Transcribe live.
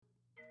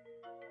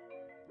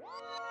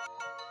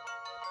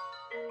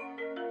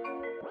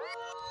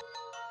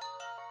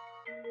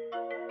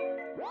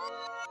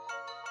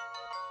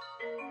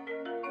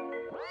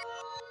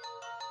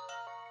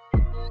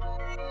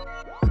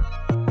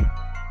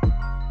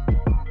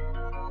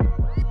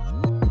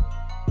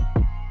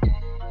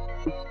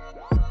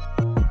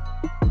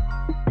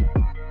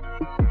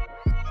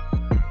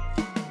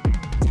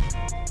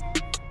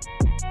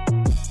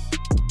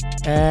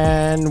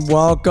And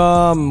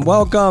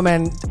welcome,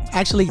 and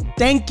actually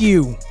thank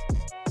you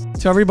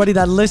to everybody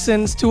that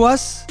listens to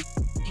us.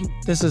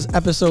 This is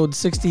episode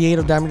 68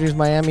 of Diamond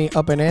Miami,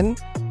 Up and In.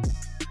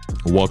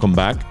 Welcome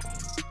back.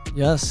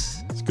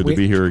 Yes. It's good to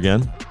be here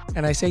again.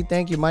 And I say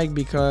thank you, Mike,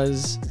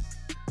 because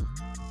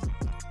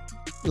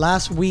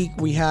last week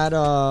we had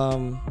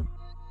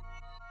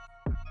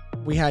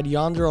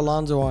Yonder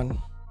Alonso on.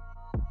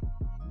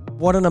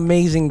 What an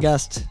amazing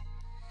guest.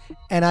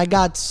 And I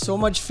got so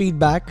much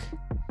feedback.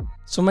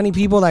 So many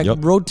people that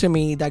wrote to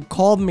me, that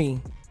called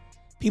me.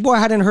 People I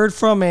hadn't heard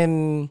from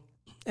in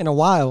a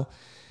while.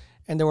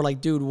 And they were like,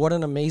 dude, what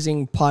an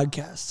amazing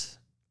podcast.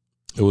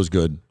 It was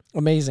good.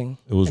 Amazing.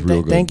 It was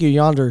real good. Thank you,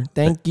 Yonder.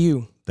 Thank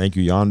you. Thank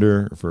you,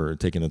 Yonder, for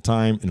taking the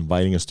time,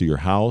 inviting us to your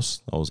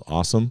house. That was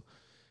awesome.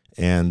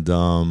 And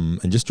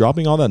just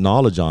dropping all that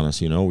knowledge on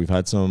us. You know, we've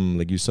had some,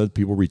 like you said,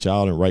 people reach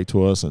out and write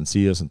to us and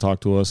see us and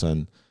talk to us.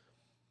 And,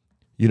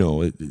 you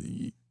know,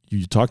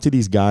 you talk to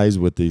these guys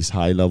with this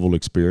high-level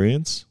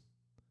experience,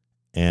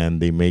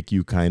 and they make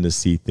you kind of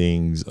see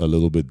things a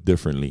little bit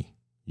differently.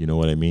 You know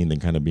what I mean? Than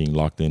kind of being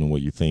locked in on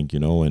what you think,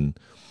 you know. And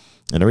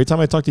every time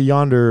I talk to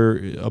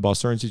Yonder about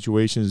certain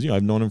situations, you know,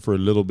 I've known him for a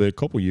little bit,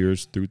 couple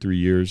years, 3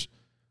 years.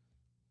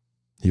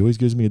 He always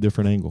gives me a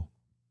different angle,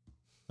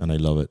 and I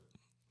love it.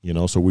 You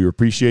know, so we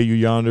appreciate you,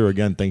 Yonder.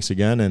 Again, thanks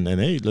again, and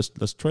hey,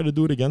 let's try to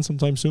do it again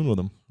sometime soon with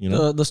him. You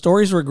know, the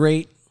stories were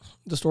great.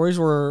 The stories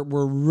were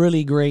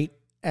really great,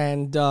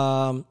 and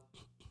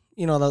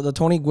you know, the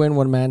Tony Gwynn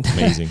one, man,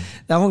 amazing.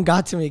 That one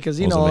got to me because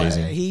you know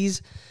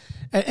he's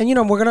and you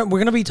know we're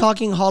gonna be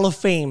talking Hall of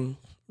Fame,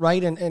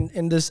 right?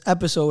 In this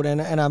episode,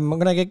 and I'm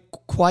gonna get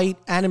quite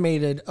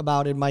animated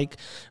about it, Mike.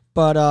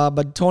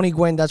 But Tony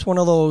Gwynn, that's one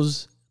of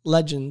those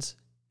legends.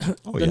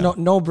 Oh, yeah.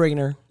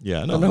 No-brainer.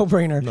 Yeah,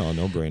 no-brainer.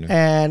 No-brainer.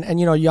 And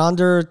you know,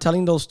 Yonder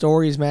telling those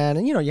stories, man.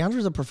 And you know,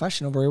 Yonder's a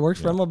professional, bro. He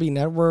works for MLB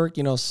Network.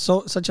 You know,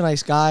 such a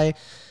nice guy.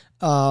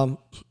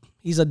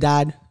 He's a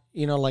dad,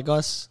 you know, like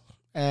us.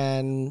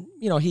 And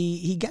you know,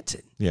 he gets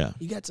it. Yeah,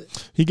 he gets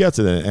it. He gets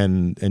it.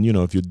 And you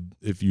know,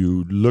 if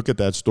you look at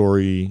that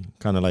story,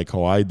 kind of like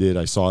how I did,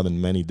 I saw it in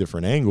many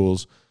different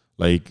angles.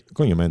 Like,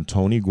 man,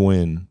 Tony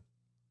Gwynn,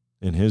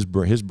 and his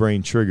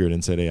brain triggered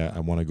and said, "Hey, I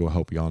want to go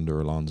help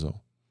Yonder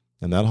Alonso."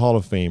 And that Hall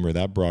of Famer,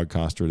 that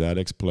broadcaster, that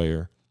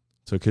ex-player,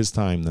 took his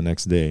time the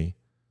next day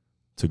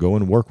to go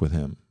and work with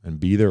him and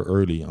be there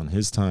early on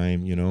his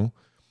time, you know.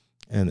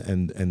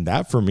 And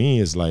that for me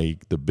is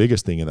like the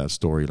biggest thing in that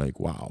story. Like,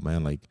 wow,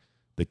 man, like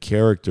the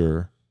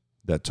character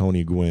that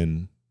Tony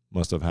Gwynn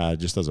must have had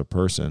just as a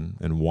person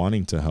and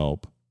wanting to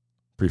help,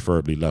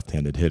 preferably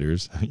left-handed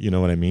hitters, you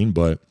know what I mean?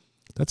 But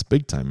that's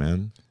big time,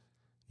 man.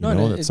 You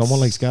know, that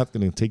someone like Scott's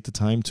going to take the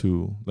time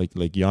to,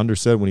 like Yonder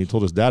said when he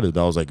told his dad,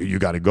 I was like, you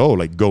got to go.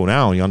 Like, go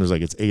now. And Yonder's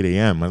like, it's 8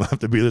 a.m. I have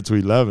to be there till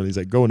 11. He's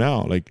like, go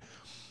now. Like,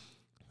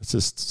 it's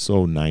just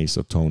so nice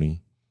of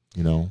Tony,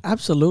 you know?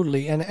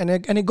 Absolutely. And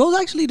it goes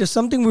actually to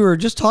something we were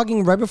just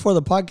talking right before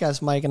the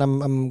podcast, Mike, and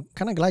I'm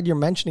kind of glad you're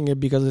mentioning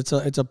it because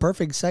it's a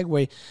perfect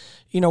segue.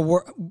 You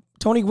know,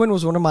 Tony Gwynn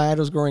was one of my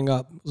idols growing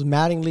up. It was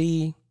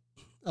Mattingly,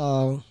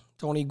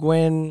 Tony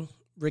Gwynn,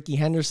 Ricky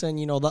Henderson,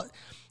 you know,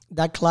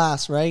 that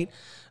class, right?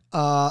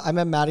 I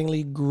met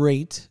Mattingly,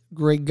 great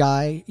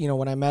guy, you know,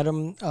 when I met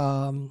him.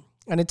 And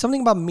it's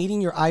something about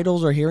meeting your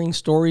idols or hearing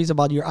stories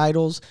about your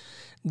idols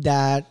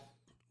that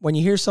when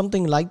you hear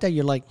something like that,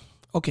 you're like,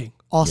 okay,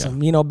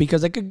 awesome, you know,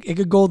 because it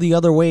could go the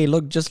other way.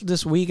 Look, just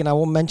this week, and I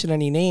won't mention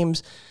any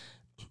names,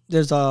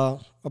 there's a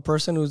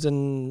person who's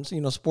in,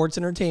 you know, sports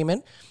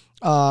entertainment,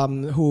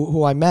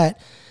 who I met.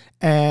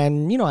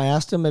 And, you know, I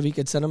asked him if he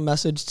could send a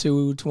message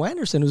to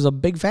Anderson, who's a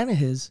big fan of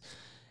his.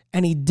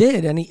 And he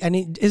did, and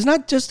it's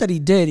not just that he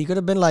did. He could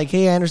have been like,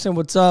 "Hey, Anderson,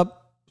 what's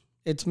up?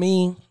 It's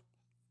me.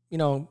 You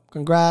know,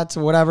 congrats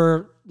or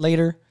whatever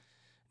later."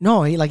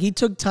 No, he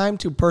took time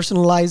to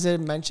personalize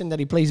it, mention that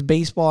he plays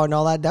baseball and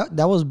all that.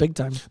 That was big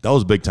time. That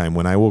was big time.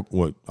 When I woke,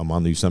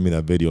 Armando, you sent me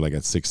that video like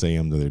at 6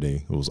 a.m. the other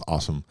day. It was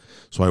awesome.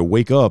 So I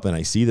wake up and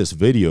I see this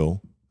video,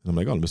 and I'm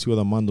like, oh, let me see what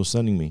Armando's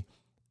sending me.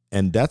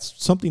 And that's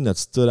something that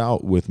stood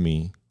out with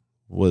me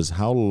was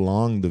how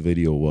long the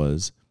video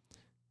was.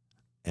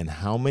 And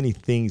how many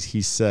things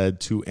he said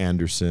to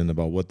Anderson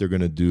about what they're going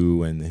to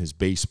do and his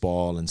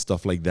baseball and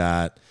stuff like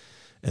that.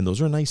 And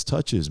those are nice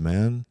touches,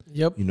 man.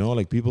 Yep. You know,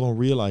 like people don't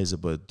realize it,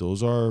 but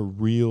those are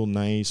real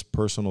nice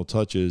personal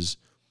touches.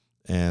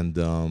 And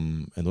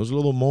those are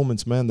little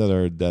moments, man,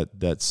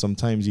 that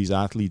sometimes these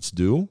athletes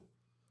do.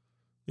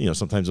 You know,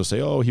 sometimes they'll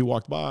say, oh, he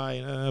walked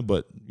by.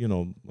 But, you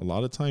know, a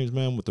lot of times,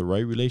 man, with the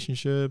right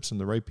relationships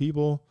and the right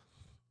people,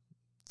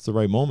 it's the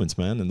right moments,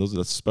 man. And those are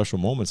the special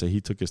moments that he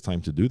took his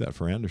time to do that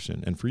for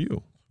Anderson and for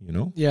you, you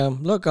know? Yeah.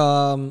 Look,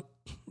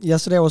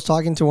 yesterday I was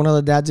talking to one of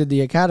the dads at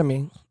the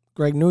academy,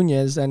 Greg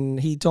Nunez, and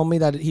he told me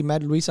that he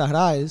met Luis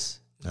Arraez.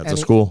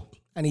 That's cool.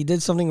 And he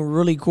did something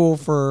really cool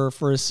for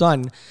his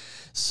son.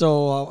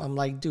 So I'm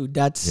like, dude,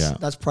 that's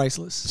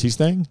priceless. Is he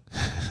staying?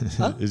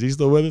 Huh? Is he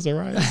still with us,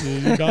 Arraez?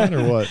 Is he gone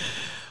or what?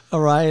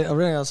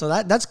 So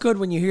that's good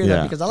when you hear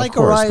that because I like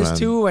Arraez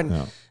too.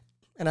 And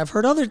I've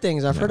heard other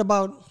things. I've heard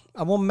about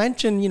I won't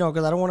mention,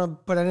 because I don't want to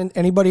put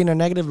anybody in a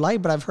negative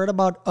light, but I've heard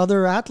about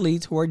other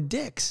athletes who are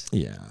dicks.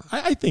 Yeah.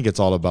 I think it's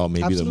all about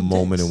maybe Absolute the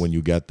moment dicks. and when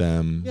you get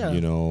them,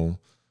 Yeah.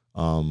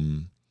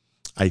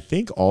 I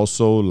think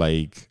also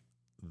like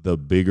the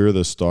bigger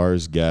the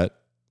stars get,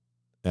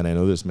 and I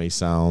know this may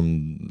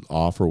sound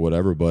off or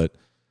whatever, but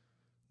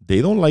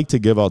they don't like to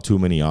give out too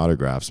many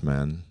autographs,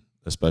 man.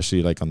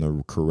 Especially like on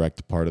the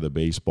correct part of the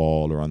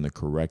baseball or on the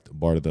correct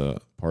part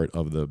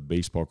of the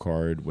baseball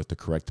card with the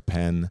correct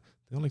pen.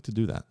 They don't like to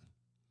do that.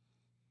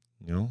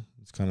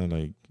 It's kind of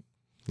like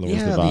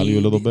lowers the value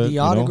a little bit. The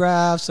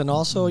autographs, and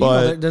also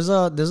there's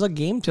a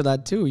game to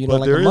that too.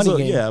 But like a money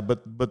game. Yeah,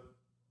 but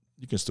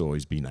you can still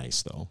always be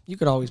nice though. You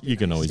could always. You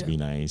can always be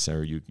nice,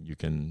 or you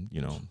can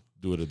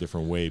do it a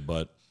different way.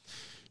 But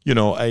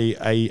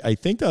I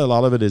think that a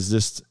lot of it is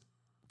just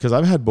because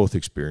I've had both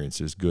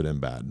experiences, good and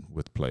bad,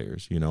 with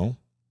players.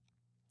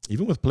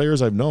 Even with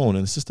players I've known,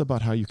 and it's just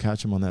about how you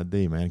catch them on that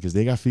day, man, because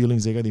they got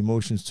feelings, they got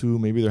emotions too.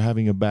 Maybe they're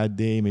having a bad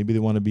day. Maybe they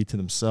want to be to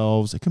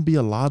themselves. It can be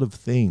a lot of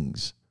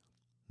things.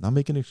 Not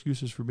making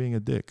excuses for being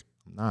a dick.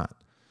 I'm not.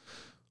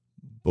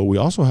 But we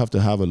also have to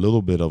have a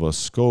little bit of a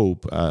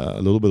scope, a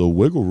little bit of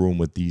wiggle room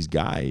with these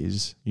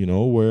guys,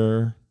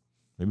 where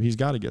maybe he's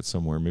got to get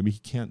somewhere. Maybe he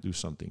can't do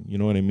something. You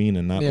know what I mean?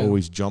 And not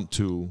always jump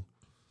to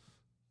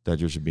that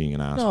you're just being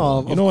an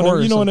asshole. No, you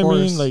know what I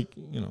mean? Like,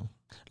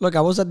 Look,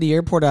 I was at the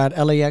airport at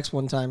LAX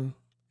one time,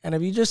 and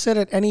if you just sit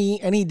at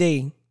any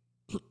day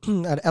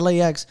at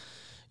LAX,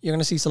 you're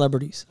gonna see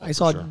celebrities. I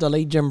saw the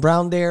late Jim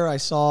Brown there. I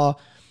saw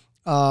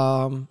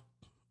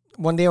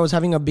one day I was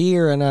having a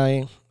beer, and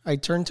I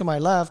turned to my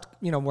left.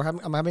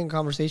 I'm having a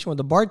conversation with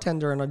the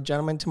bartender and a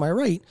gentleman to my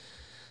right.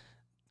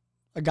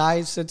 A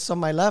guy sits on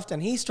my left,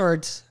 and he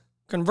starts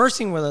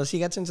conversing with us. He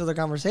gets into the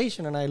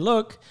conversation, and I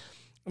look,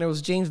 and it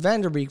was James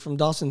Vanderbeek from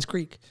Dawson's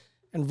Creek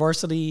and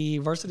Varsity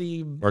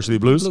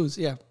Blues.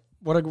 Yeah,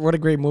 what a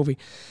great movie.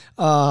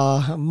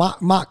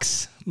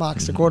 Mox,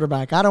 the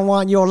quarterback. I don't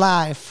want your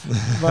life,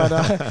 but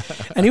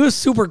and he was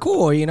super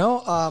cool,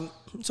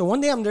 So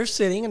one day I'm there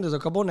sitting, and there's a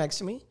couple next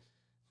to me,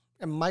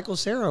 and Michael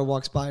Cera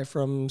walks by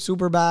from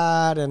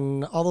Superbad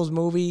and all those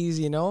movies,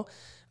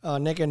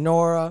 Nick and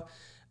Nora,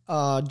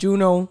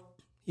 Juno.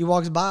 He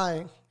walks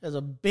by, has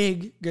a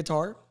big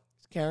guitar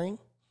he's carrying,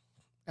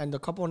 and the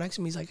couple next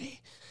to me is like, hey,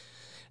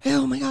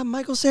 oh my God,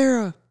 Michael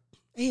Cera.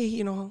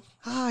 Hey,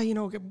 hi,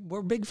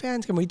 we're big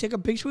fans. Can we take a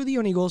picture with you?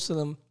 And he goes to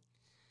them,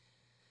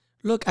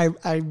 look, I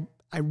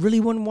really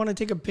wouldn't want to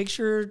take a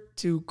picture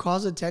to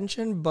cause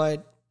attention,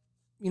 but,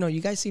 you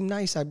guys seem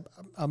nice. I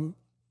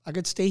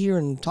could stay here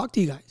and talk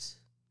to you guys.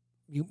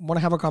 You want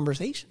to have a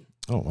conversation?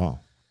 Oh, wow.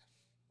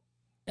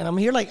 And I'm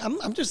here like,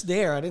 I'm just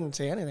there. I didn't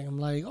say anything. I'm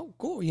like, oh,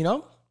 cool,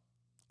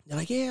 They're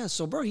like, yeah,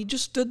 so bro, he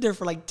just stood there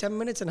for like 10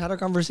 minutes and had a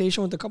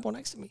conversation with the couple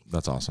next to me.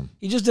 That's awesome.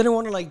 He just didn't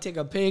want to like take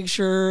a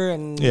picture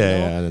and I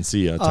didn't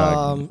see a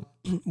tag.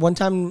 One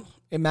time,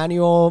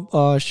 Emmanuel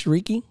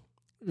Shriki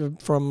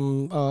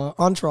from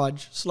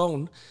Entourage,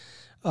 Sloan,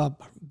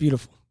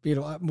 beautiful,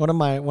 one of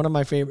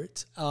my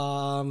favorites.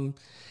 And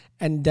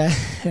and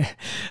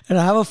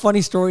I have a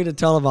funny story to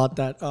tell about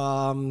that.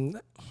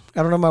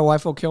 I don't know if my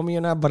wife will kill me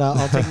or not, but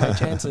I'll take my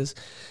chances.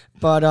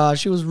 But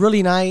she was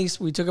really nice.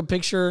 We took a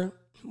picture.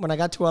 When I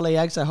got to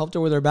LAX, I helped her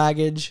with her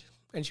baggage,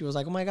 and she was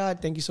like, oh my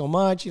God, thank you so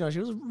much. She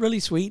was really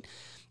sweet.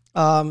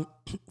 So,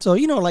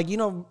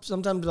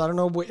 sometimes, I don't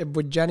know,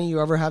 with Jenny, you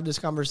ever have this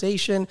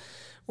conversation,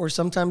 or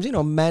sometimes,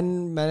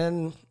 men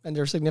and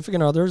their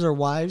significant others or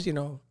wives,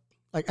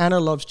 like Anna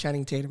loves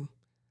Channing Tatum.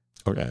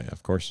 Okay,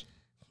 of course.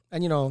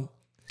 And,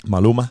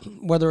 Maluma,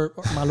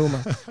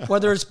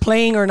 whether it's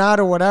playing or not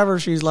or whatever,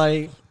 she's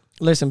like,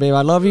 listen, babe,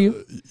 I love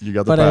you. You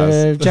got the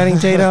pass. Channing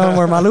Tatum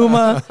or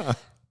Maluma.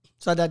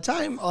 So at that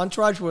time,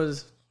 Entourage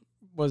was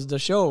the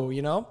show,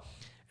 And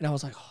I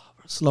was like, oh,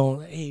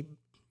 Sloan, hey,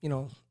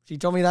 she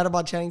told me that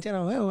about Channing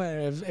Tatum. Well,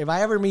 if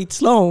I ever meet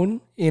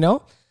Sloan,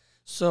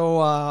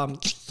 So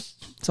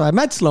I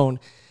met Sloan,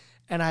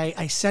 and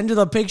I send her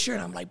the picture,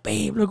 and I'm like,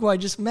 babe, look who I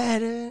just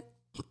met.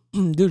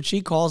 Dude,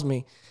 she calls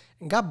me,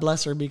 and God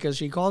bless her, because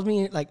she calls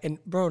me like, in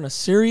a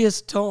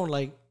serious tone,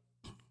 like,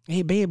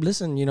 hey, babe,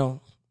 listen,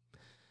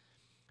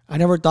 I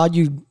never thought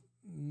you'd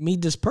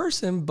meet this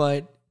person,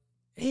 but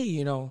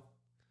hey,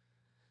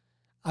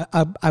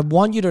 I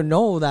want you to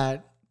know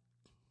that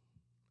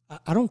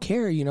I don't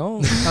care, I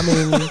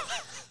mean,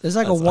 there's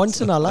like a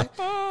once in a life.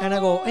 And I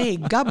go, hey,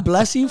 God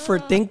bless you for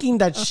thinking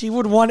that she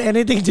would want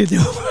anything to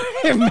do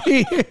with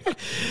me.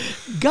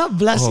 God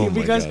bless you,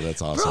 because, God,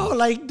 that's awesome. bro,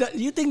 like,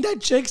 you think that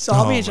chick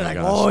saw me and she's like,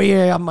 oh,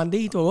 yeah,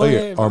 Armandito. Oh,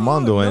 yeah,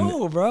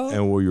 Armando. Bro.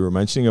 And what you were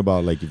mentioning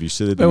about, like, if you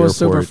sit at the airport. It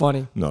was airport. super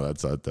funny. No,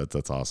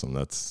 that's awesome.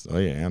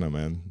 Anna,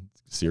 man.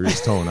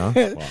 Serious tone, huh?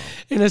 Wow.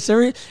 In a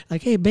serious,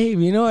 like, hey, babe,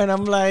 and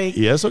I'm like,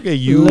 yes, okay,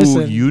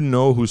 listen. You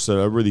know who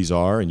celebrities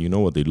are, and you know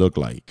what they look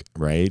like,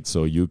 right?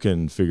 So you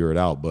can figure it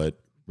out. But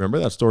remember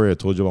that story I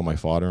told you about my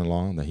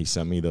father-in-law, that he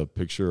sent me the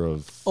picture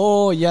of?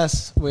 Oh,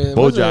 yes, with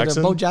Bo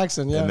Jackson. Bo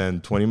Jackson, yeah. And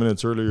then 20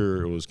 minutes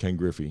earlier, it was Ken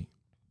Griffey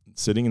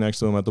sitting next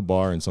to him at the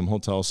bar in some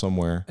hotel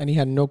somewhere. And he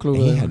had no clue.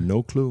 He had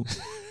no clue.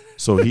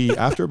 So he,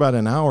 after about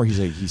an hour,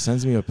 he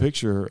sends me a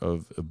picture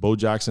of Bo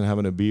Jackson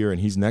having a beer, and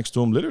he's next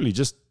to him, literally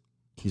just,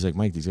 he's like,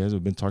 Mike, these guys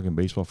have been talking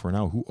baseball for an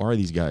hour. Who are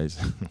these guys?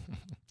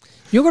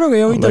 Yo creo que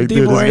yo Like,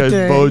 dude, this guy's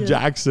there. Bo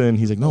Jackson.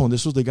 He's like, no,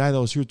 this was the guy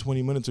that was here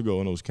 20 minutes ago,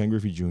 and it was Ken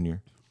Griffey Jr.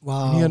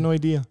 Wow. And he had no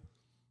idea.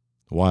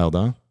 Wild,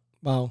 huh?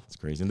 Wow. It's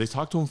crazy. And they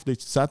talked to him. They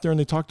sat there and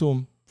they talked to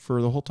him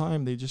for the whole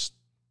time. He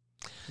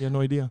had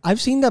no idea.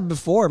 I've seen that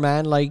before,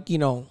 man. Like,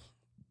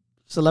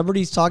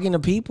 celebrities talking to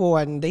people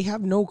and they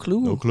have no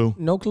clue.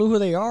 No clue who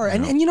they are.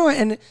 And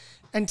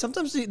and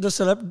sometimes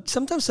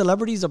sometimes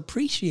celebrities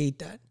appreciate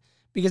that.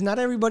 Because not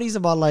everybody's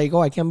about like,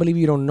 oh, I can't believe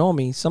you don't know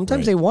me.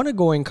 Sometimes they want to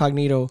go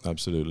incognito.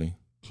 Absolutely.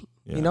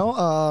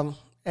 Yeah.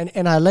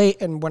 And LA,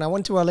 and when I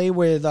went to LA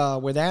with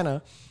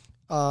Anna,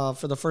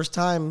 for the first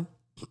time,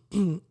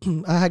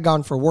 I had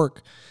gone for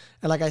work.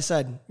 And like I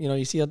said,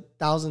 you see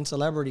 1,000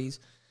 celebrities.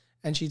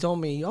 And she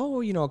told me,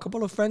 oh, a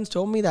couple of friends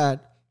told me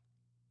that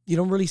you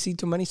don't really see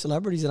too many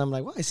celebrities. And I'm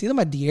like, well, I see them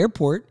at the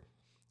airport,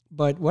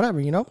 but whatever,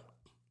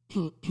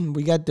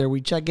 We get there,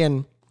 we check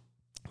in,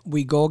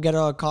 we go get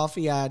a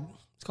coffee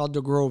it's called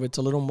The Grove. It's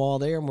a little mall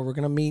there, and we're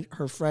going to meet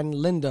her friend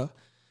Linda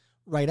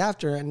right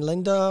after. And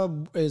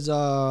Linda is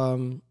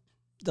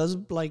does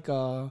like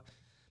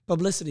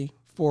publicity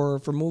for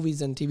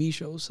movies and TV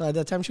shows. So at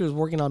that time, she was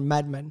working on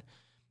Mad Men.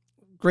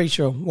 Great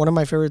show. One of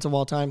my favorites of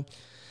all time.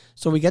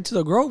 So we get to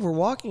The Grove, we're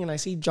walking, and I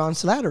see John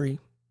Slattery,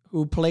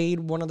 who played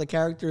one of the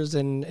characters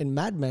in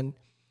Mad Men.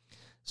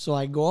 So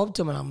I go up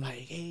to him, and I'm like,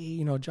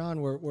 hey,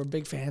 John, we're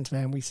big fans,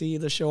 man. We see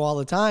the show all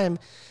the time.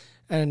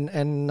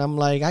 And I'm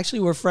like,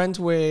 actually, we're friends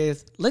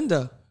with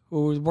Linda,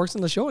 who works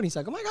on the show. And he's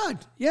like, oh, my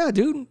God. Yeah,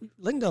 dude.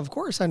 Linda, of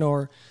course I know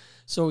her.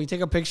 So we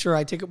take a picture.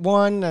 I take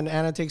one, and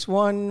Anna takes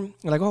one.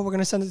 We're like, oh, we're going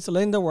to send it to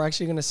Linda. We're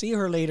actually going to see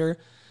her later.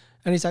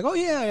 And he's like, oh,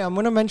 yeah, I'm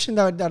going to mention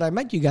that I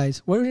met you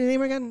guys. What was your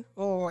name again?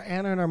 Oh,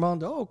 Anna and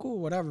Armando. Oh, cool,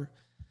 whatever.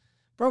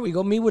 Bro, we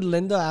go meet with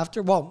Linda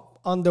after. Well,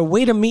 on the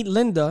way to meet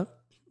Linda,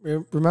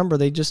 remember,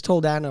 they just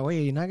told Anna,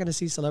 hey, you're not going to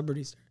see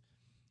celebrities there.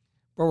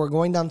 Bro, we're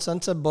going down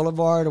Sunset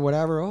Boulevard or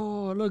whatever.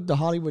 Oh, look, the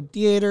Hollywood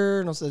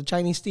Theater, the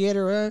Chinese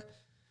Theater.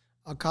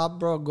 A cop,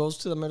 bro, goes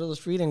to the middle of the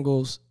street and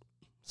goes,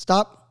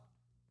 stop.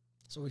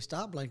 So we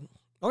stop, like,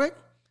 okay.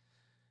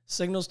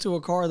 Signals to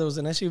a car. There was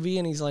an SUV,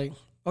 and he's like,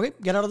 okay,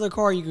 get out of the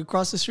car. You could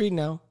cross the street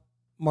now.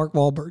 Mark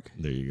Wahlberg.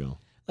 There you go.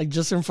 Like,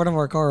 just in front of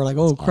our car. We're like,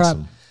 oh, that's crap.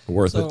 Awesome.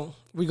 Worth it. So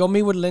we go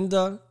meet with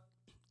Linda.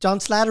 John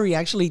Slattery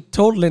actually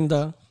told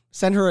Linda,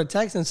 sent her a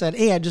text and said,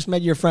 hey, I just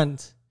met your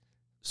friend.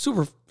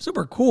 Super,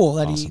 super cool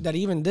that awesome.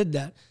 he even did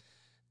that.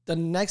 The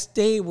next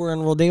day, we're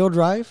in Rodeo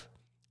Drive.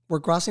 We're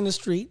crossing the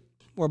street.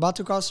 We're about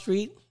to cross the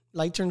street.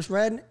 Light turns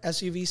red.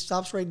 SUV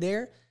stops right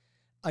there.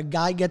 A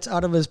guy gets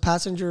out of his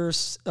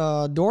passenger's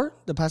door,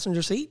 the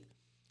passenger seat.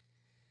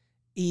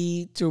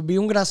 Y to be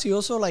un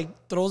gracioso,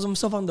 like, throws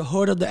himself on the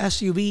hood of the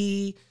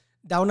SUV,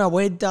 da una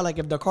vuelta, like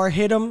if the car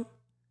hit him.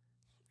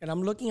 And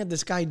I'm looking at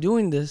this guy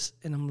doing this,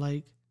 and I'm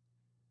like,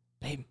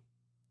 babe,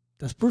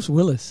 that's Bruce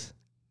Willis.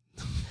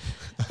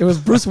 It was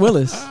Bruce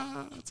Willis.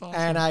 That's awesome.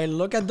 And I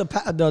look at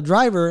the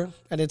driver,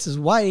 and it's his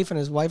wife, and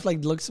his wife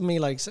like looks at me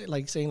like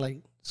saying like,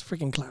 it's a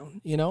freaking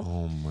clown,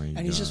 Oh my god. And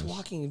he's just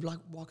walking. He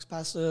walks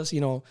past us,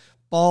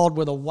 bald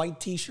with a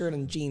white T-shirt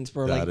and jeans,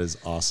 bro. That is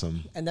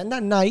awesome. And then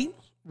that night,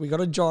 we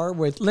got a jar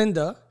with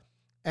Linda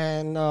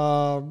and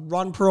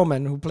Ron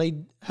Perlman, who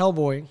played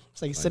Hellboy.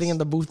 It's like nice. Sitting in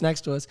the booth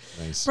next to us.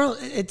 Nice. Bro,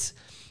 it's,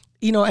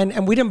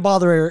 and we didn't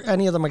bother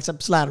any of them except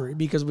Slattery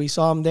because we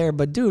saw him there.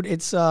 But, dude,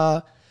 it's,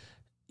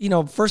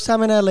 first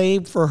time in LA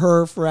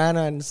for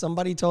Anna, and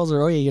somebody tells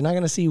her, oh, yeah, you're not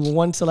going to see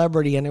one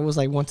celebrity. And it was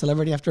like one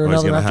celebrity after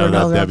another, after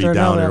another, after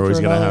another. Always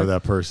going to have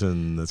that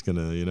person that's going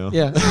to,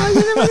 Yeah. Oh,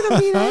 you're never going to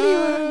meet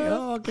anyone.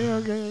 Oh,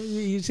 okay.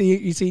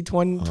 You see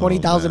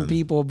 20,000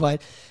 people,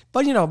 but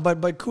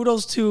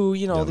kudos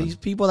to, these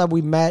people that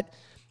we met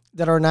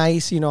that are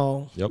nice,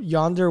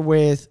 yonder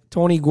with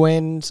Tony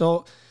Gwynn.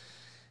 So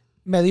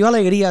me dio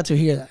alegría to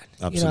hear that.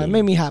 Absolutely. It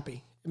made me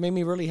happy. It made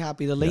me really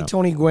happy. The late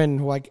Tony Gwynn,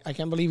 who I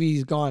can't believe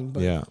he's gone.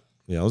 But yeah,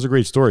 it was a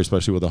great story,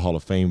 especially with the Hall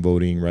of Fame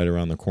voting right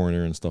around the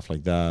corner and stuff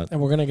like that. And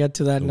we're gonna get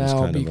to that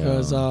now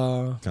because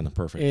kind of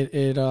perfect.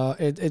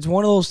 It's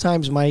one of those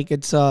times, Mike.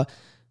 It's I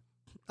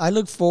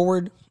look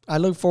forward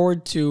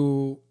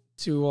to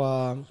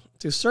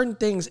certain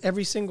things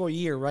every single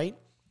year, right?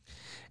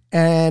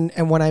 And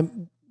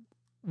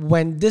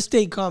when this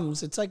day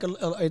comes, it's like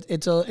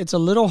it's a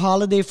little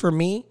holiday for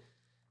me,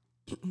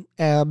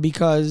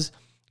 because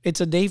it's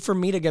a day for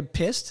me to get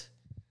pissed,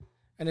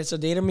 and it's a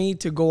day to me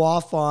to go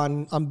off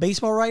on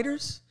baseball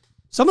writers.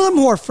 Some of them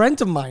who are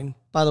friends of mine,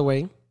 by the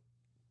way,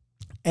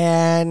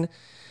 and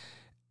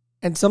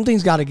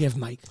something's got to give,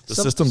 Mike. The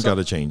system's got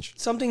to change.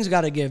 Something's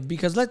got to give,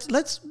 because let's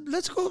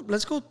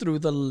go through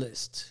the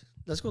list.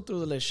 Let's go through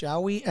the list,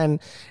 shall we?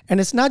 And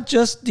it's not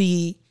just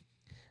the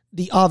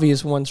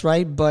obvious ones,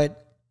 right?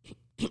 But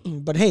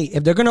hey,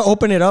 if they're gonna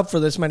open it up for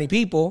this many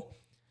people,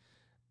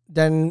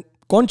 then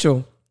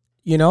Concho,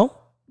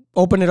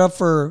 open it up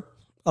for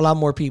a lot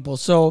more people.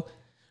 So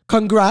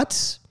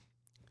congrats,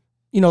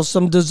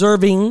 some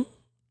deserving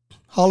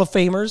Hall of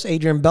Famers.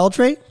 Adrian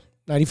Beltre,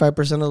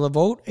 95% of the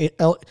vote.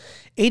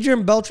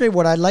 Adrian Beltre,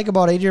 what I like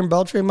about Adrian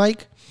Beltre,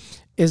 Mike,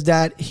 is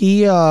that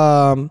he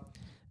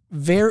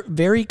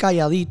very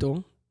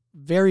calladito,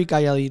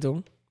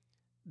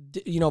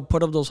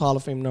 put up those Hall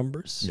of Fame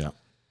numbers. Yeah.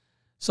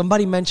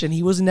 Somebody mentioned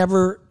he was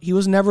never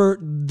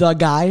the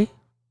guy.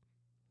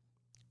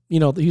 He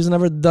was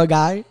never the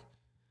guy.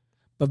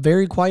 But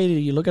very quietly,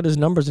 you look at his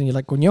numbers and you're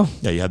like, coño.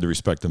 Yeah, you had to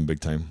respect him big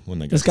time when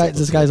they this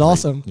guy's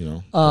awesome.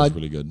 That's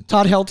really good.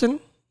 Todd Helton,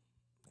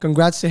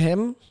 congrats to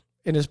him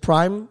in his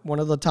prime, one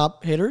of the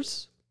top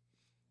hitters.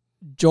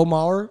 Joe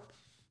Mauer,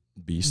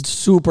 beast,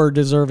 super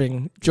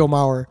deserving. Joe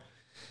Mauer,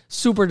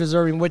 super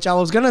deserving. Which I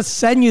was gonna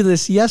send you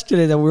this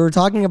yesterday that we were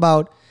talking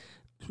about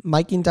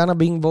Mike Quintana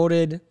being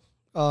voted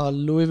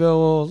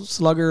Louisville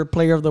Slugger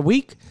Player of the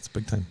Week. It's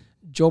big time.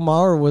 Joe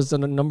Mauer was the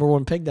number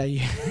one pick that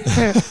year.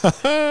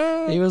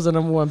 He was the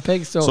number one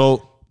pick.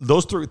 So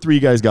those three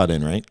guys got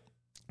in, right?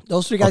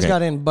 Those three guys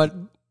got in, but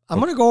I'm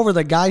going to go over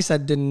the guys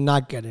that did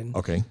not get in.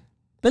 Okay.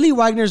 Billy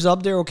Wagner's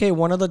up there, okay,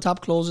 one of the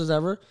top closers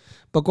ever.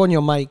 But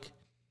coño, Mike,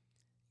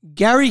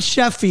 Gary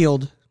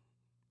Sheffield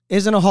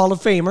isn't a Hall of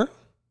Famer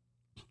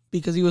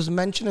because he was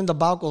mentioned in the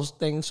Balcos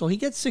thing. So he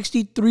gets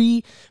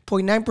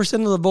 63.9%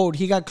 of the vote.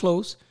 He got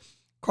close.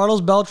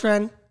 Carlos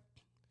Beltran.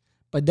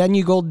 But then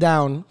you go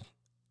down.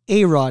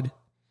 A-Rod,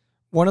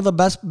 one of the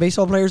best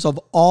baseball players of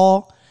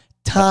all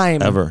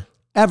time. Ever.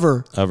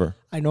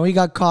 I know he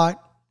got caught.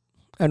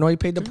 I know he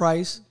paid the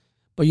price.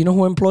 But you know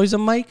who employs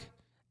him, Mike?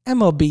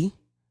 MLB.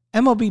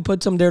 MLB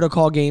puts him there to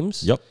call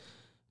games. Yep.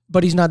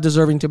 But he's not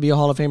deserving to be a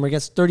Hall of Famer. He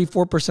gets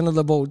 34% of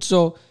the vote.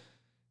 So,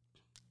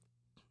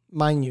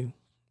 mind you,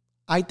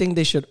 I think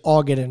they should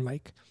all get in,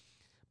 Mike.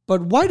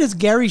 But why does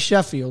Gary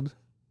Sheffield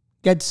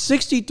get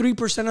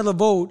 63% of the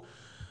vote?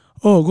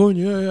 Oh, going,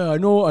 yeah, I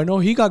know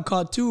he got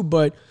caught too,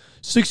 but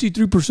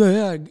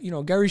 63%,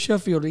 yeah, Gary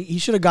Sheffield, he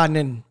should have gotten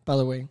in, by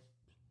the way.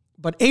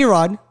 But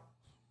A-Rod,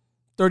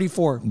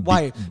 34.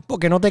 Why?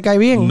 Porque no te cae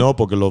bien. No,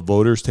 porque los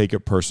voters take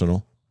it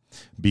personal.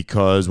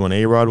 Because when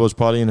A-Rod was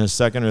probably in his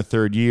second or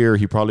third year,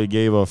 he probably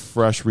gave a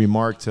fresh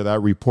remark to that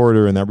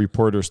reporter, and that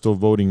reporter is still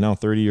voting now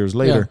 30 years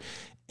later,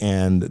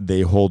 and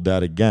they hold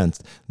that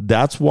against.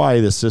 That's why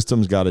the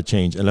system's got to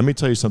change. And let me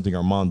tell you something,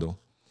 Armando,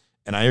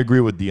 and I agree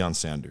with Deion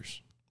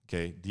Sanders.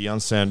 Okay, Deion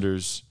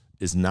Sanders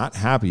is not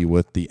happy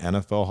with the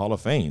NFL Hall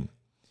of Fame.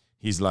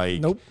 He's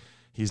like, nope.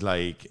 He's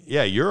like,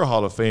 yeah, you're a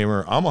Hall of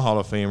Famer. I'm a Hall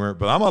of Famer,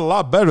 but I'm a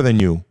lot better than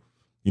you.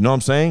 You know what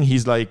I'm saying?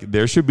 He's like,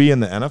 there should be in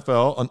the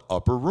NFL an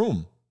upper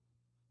room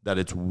that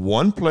it's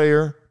one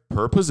player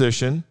per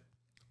position,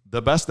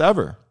 the best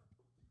ever.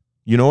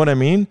 You know what I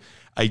mean?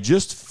 I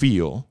just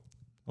feel,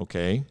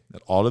 okay,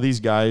 that all of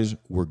these guys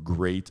were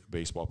great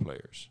baseball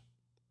players.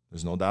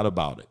 There's no doubt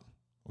about it,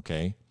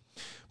 okay?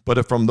 But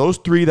if from those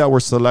three that were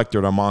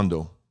selected,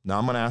 Armando, now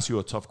I'm going to ask you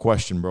a tough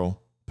question, bro.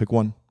 Pick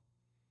one.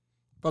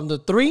 From the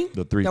three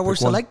that were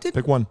selected?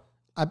 Pick one.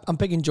 I'm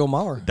picking Joe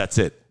Mauer. That's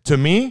it. To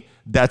me,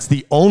 that's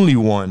the only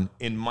one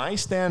in my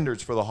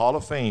standards for the Hall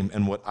of Fame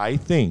and what I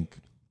think,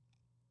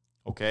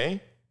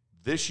 okay,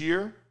 this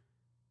year,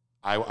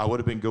 I would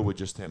have been good with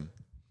just him.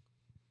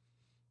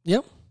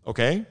 Yep.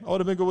 Okay? I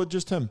would have been good with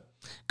just him.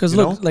 Because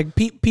look, like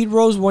Pete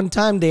Rose, one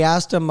time they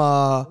asked him,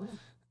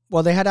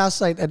 they had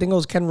asked, like, I think it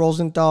was Ken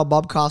Rosenthal,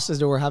 Bob Costas,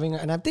 they were having,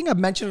 and I think I've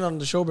mentioned it on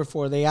the show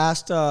before. They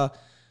asked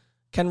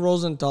Ken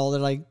Rosenthal,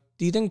 they're like,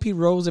 do you think Pete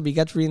Rose, if he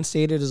gets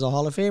reinstated as a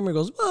Hall of Famer, he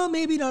goes, well,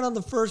 maybe not on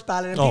the first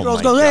ballot. And Pete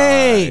Rose goes,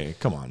 hey.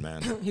 Come on,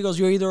 man. He goes,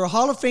 you're either a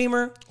Hall of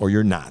Famer. Or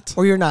you're not.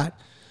 Or you're not.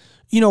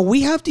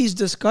 We have these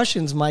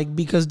discussions, Mike,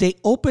 because they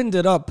opened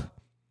it up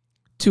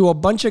to a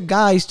bunch of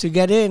guys to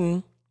get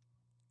in.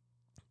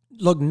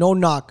 Look, no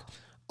knock.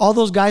 All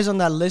those guys on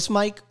that list,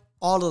 Mike,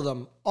 all of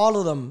them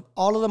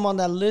on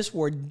that list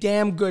were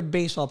damn good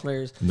baseball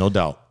players. No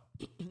doubt.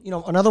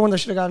 Another one that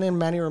should have gotten in,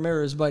 Manny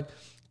Ramirez, but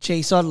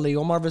Chase Utley,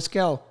 Omar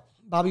Vizquel,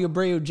 Bobby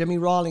Abreu, Jimmy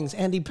Rawlings,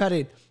 Andy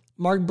Pettit,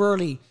 Mark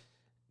Burley,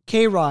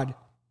 K-Rod,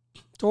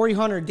 Torrey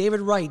Hunter,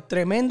 David Wright,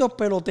 tremendo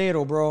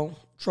pelotero, bro.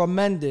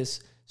 Tremendous.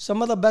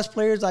 Some of the best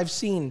players I've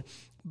seen.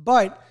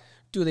 But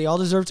do they all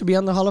deserve to be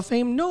on the Hall of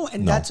Fame? No,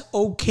 and that's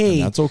okay.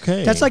 And that's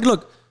okay. That's like,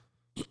 look,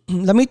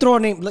 let me throw a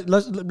name.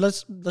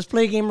 Let's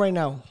play a game right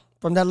now.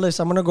 From that list,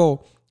 I'm going to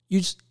go.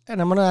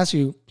 And I'm going to ask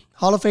you,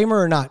 Hall of Famer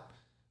or not?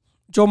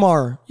 Joe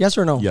Mauer, yes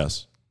or no?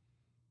 Yes.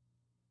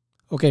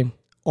 Okay.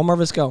 Omar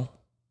Vizquel.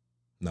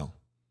 No.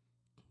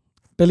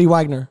 Billy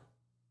Wagner.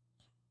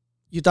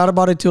 You thought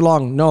about it too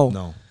long. No.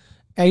 No.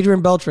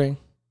 Adrian Beltre.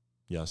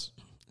 Yes.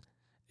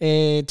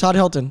 Todd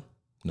Helton.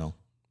 No.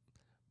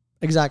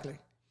 Exactly.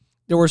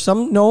 There were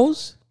some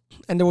no's,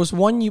 and there was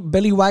one,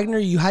 Billy Wagner,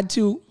 you had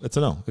to. It's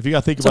a no. If you got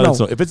to think about it,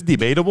 so if it's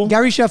debatable.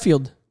 Gary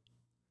Sheffield.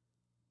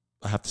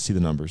 I have to see the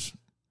numbers.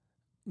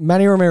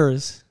 Manny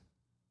Ramirez.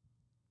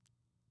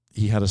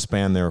 He had a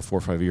span there of 4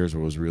 or 5 years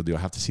where it was a real deal. I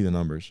have to see the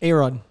numbers.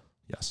 A-Rod.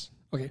 Yes.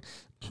 Okay.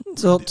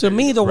 So to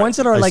me, the ones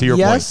that are like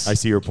yes, I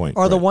see your point.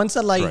 Are the ones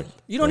that like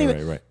you don't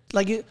even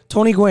like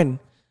Tony Gwynn.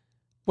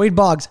 Wade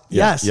Boggs.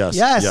 Yes.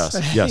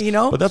 You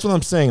know, but that's what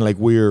I'm saying. Like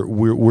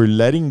we're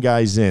letting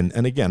guys in,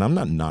 and again, I'm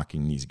not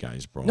knocking these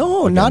guys, bro.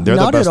 No, Again,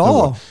 not at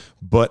all.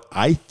 But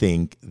I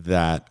think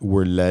that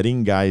we're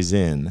letting guys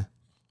in,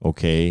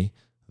 okay,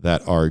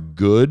 that are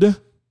good,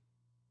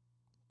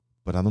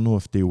 but I don't know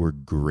if they were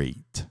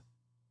great.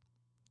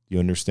 You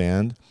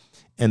understand?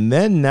 And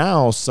then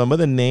now some of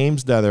the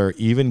names that are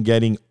even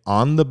getting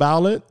on the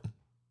ballot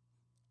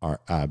are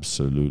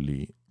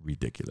absolutely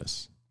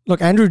ridiculous.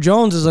 Look, Andrew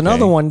Jones is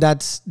another one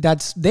that's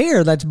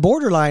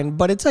borderline,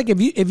 but it's like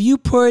if you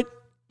put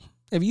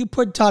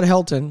Todd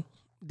Helton,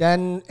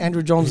 then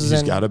Andrew Jones is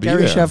in, gotta be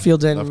Gary there.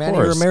 Sheffield's in, Of Manny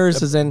course.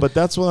 Ramirez is in. But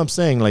that's what I'm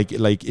saying. Like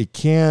it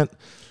can't.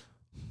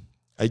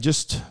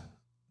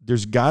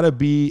 There's got to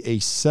be a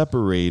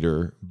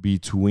separator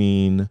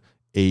between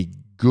a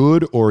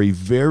good or a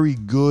very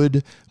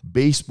good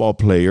baseball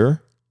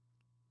player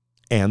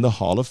and the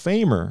Hall of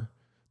Famer.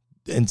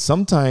 And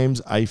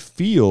sometimes I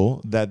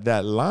feel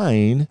that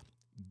line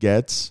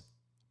gets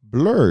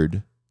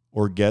blurred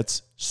or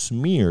gets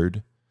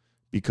smeared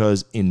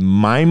because in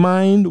my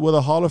mind, what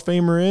a Hall of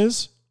Famer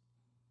is,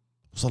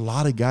 there's a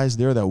lot of guys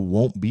there that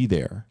won't be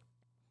there.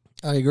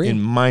 I agree.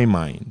 In my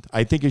mind,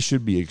 I think it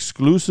should be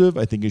exclusive.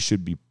 I think it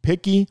should be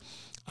picky.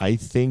 I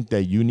think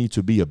that you need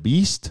to be a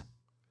beast.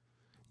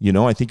 You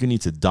know, I think you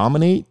need to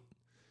dominate,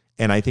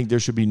 and I think there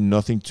should be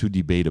nothing to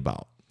debate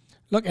about.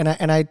 Look, and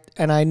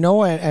I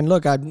know, and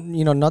look,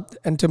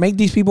 and to make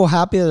these people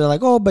happy, they're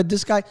like, oh, but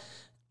this guy.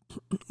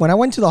 When I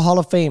went to the Hall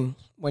of Fame,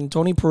 when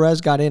Tony Perez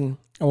got in,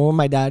 I went with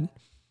my dad,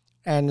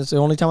 and it's the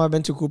only time I've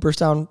been to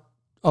Cooperstown.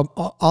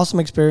 Awesome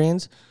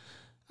experience.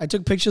 I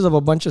took pictures of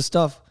a bunch of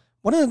stuff.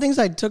 One of the things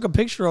I took a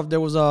picture of, there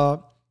was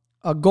a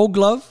Gold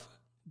Glove,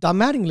 Don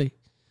Mattingly.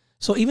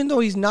 So even though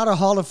he's not a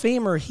Hall of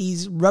Famer,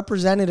 he's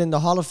represented in the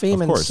Hall of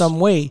Fame in some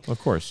way. Of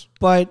course.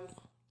 But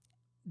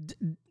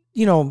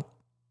you know,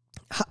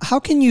 how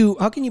can you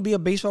be a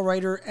baseball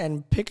writer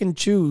and pick and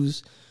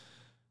choose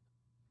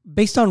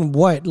based on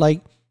what?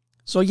 Like,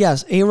 so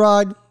yes,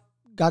 A-Rod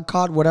got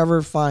caught,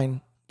 whatever,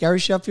 fine. Gary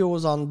Sheffield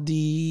was on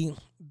the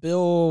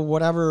Bill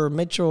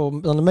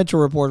Mitchell on the Mitchell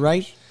report,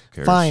 right?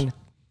 Fine.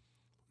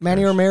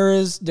 Manny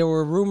Ramirez, there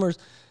were rumors,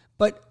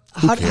 but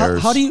how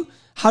do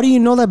you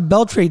know that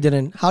Beltre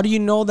didn't? How do you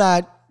know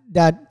that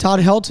Todd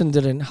Helton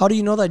didn't? How do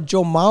you know that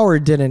Joe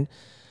Mauer didn't?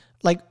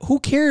 Like, who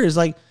cares?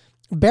 Like,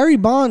 Barry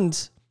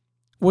Bonds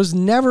was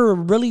never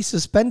really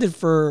suspended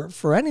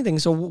for anything.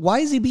 So why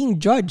is he being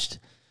judged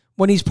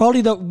when he's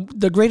probably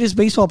the greatest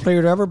baseball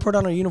player to ever put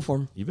on a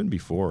uniform? Even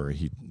before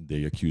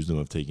they accused him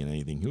of taking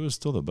anything, he was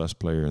still the best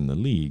player in the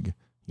league.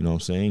 You know what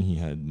I'm saying? He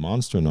had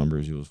monster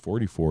numbers. He was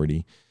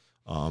 40-40.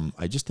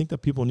 I just think that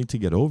people need to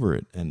get over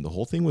it. And the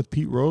whole thing with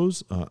Pete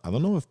Rose, I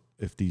don't know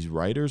if these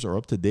writers are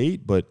up to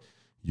date, but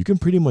you can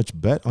pretty much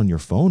bet on your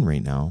phone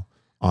right now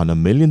on a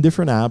million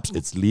different apps.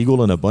 It's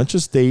legal in a bunch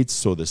of states.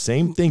 So the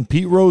same thing,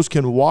 Pete Rose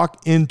can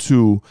walk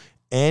into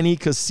any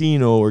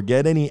casino or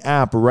get any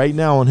app right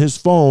now on his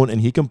phone,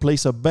 and he can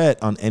place a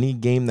bet on any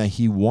game that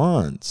he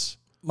wants.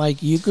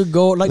 Mike, you could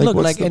go in the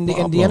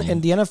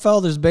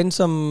NFL. There's been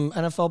some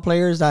NFL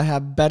players that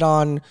have bet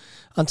on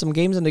some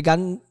games and they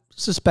gotten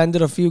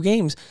suspended a few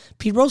games.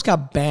 Pete Rose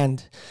got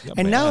banned,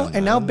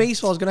 now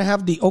baseball is going to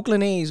have the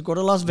Oakland A's go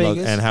to Las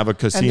Vegas and have a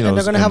casino, and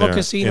they're going to have a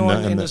casino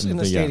in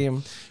the stadium.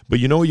 Yeah. But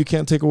you know what you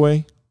can't take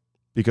away?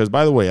 Because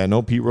by the way, I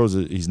know Pete Rose,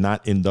 he's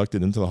not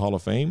inducted into the Hall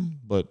of Fame,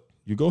 but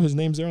you go, his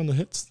name's there on the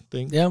hits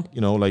thing. Yeah,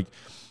 you know, like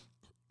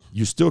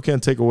you still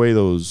can't take away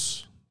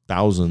those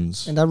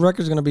thousands, and that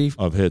record's going to be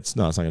of hits.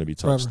 No, it's not going to be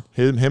touched.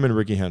 Him and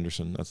Ricky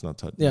Henderson. That's not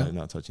touched. Yeah,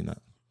 not touching that.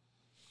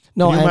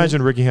 No, can you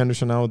imagine Ricky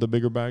Henderson now with the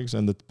bigger bags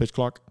and the pitch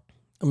clock?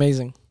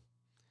 Amazing.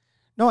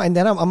 No, and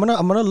then I'm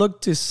gonna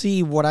look to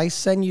see what I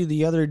sent you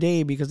the other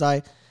day, because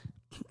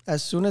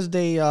as soon as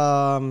they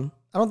I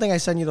don't think I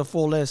sent you the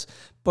full list,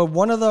 but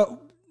one of the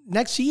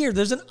next year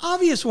there's an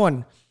obvious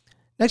one.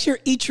 Next year,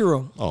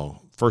 Ichiro. Oh,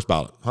 first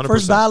ballot, 100%.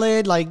 First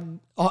ballot, like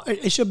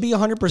it should be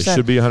 100%. It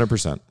should be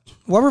 100%.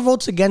 Whoever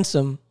votes against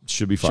him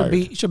should be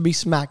fired. Should be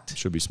smacked.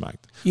 Should be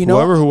smacked. You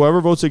know,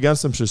 whoever votes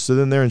against him should sit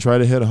in there and try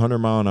to hit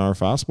 100-mile-an-hour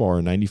fastball or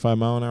a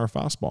 95-mile-an-hour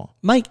fastball.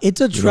 Mike,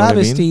 it's a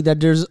travesty that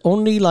there's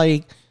only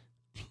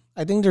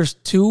I think there's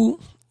 2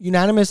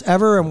 unanimous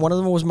ever, and one of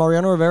them was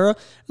Mariano Rivera.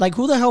 Like,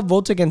 who the hell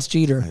votes against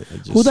Jeter?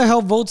 Who the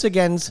hell votes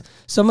against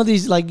some of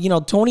these,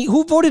 Tony?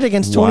 Who voted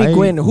against Tony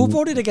Gwynn? Who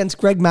voted against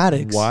Greg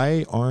Maddux?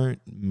 Why aren't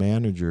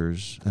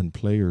managers and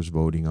players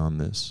voting on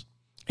this?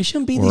 It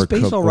shouldn't be these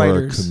baseball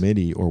writers. Or a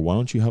committee, or why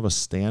don't you have a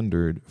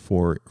standard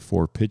for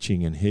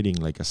pitching and hitting,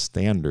 like a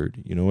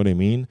standard? You know what I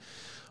mean?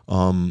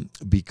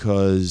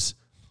 Because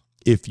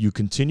if you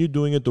continue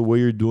doing it the way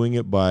you're doing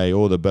it by,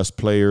 the best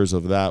players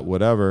of that,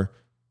 whatever,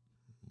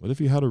 what if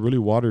you had a really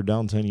watered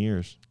down 10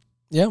 years?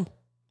 Yeah.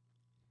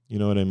 You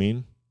know what I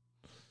mean?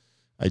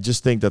 I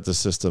just think that the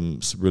system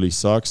really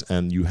sucks,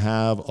 and you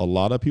have a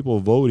lot of people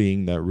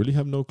voting that really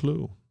have no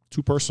clue.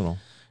 Too personal.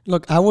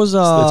 Look, I was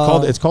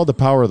it's called the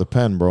power of the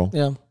pen, bro.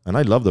 Yeah. And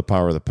I love the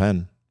power of the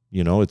pen.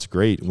 You know, it's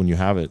great when you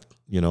have it,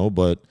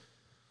 but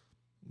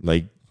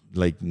like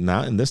like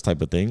not in this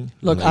type of thing.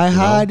 Look,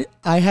 like,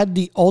 I had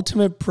the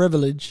ultimate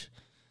privilege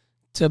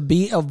to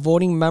be a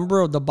voting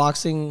member of the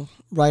Boxing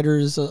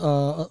Writers.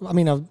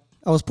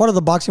 I was part of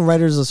the Boxing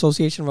Writers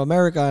Association of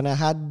America, and I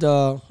had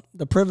the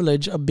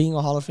privilege of being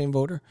a Hall of Fame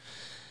voter.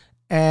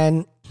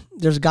 And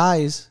there's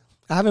guys.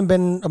 I haven't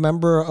been a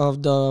member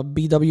of the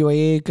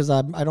BWAA because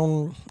I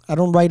don't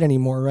write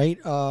anymore, right?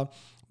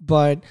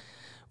 But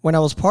when I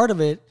was part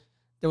of it,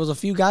 there was a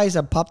few guys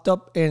that popped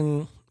up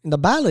in the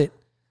ballot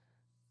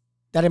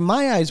that in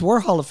my eyes were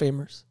Hall of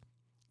Famers.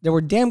 They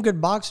were damn good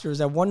boxers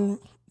that won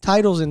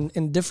titles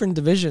in different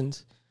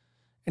divisions.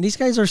 And these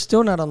guys are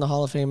still not on the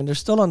Hall of Fame, and they're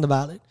still on the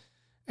ballot.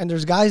 And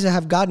there's guys that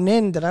have gotten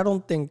in that I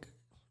don't think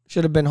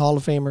should have been Hall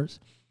of Famers.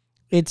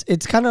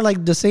 It's kind of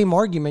like the same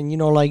argument,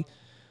 like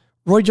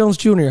Roy Jones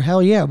Jr.,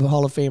 hell yeah, but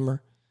Hall of Famer.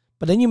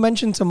 But then you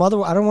mention some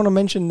other, I don't want to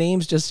mention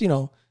names, just,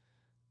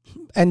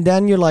 and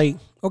then you're like,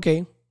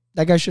 okay,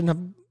 that guy shouldn't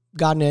have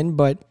gotten in.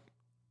 But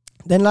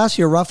then last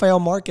year, Rafael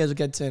Marquez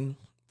gets in,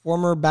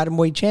 former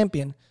bantamweight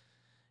champion.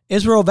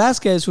 Israel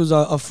Vasquez, who's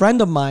a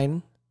friend of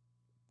mine,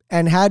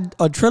 and had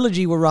a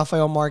trilogy with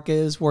Rafael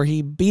Marquez where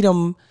he beat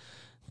him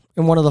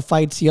in one of the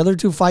fights. The other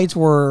two fights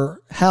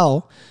were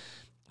hell.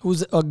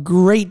 Who's a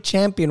great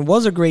champion,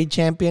 was a great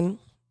champion,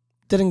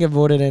 didn't get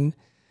voted in.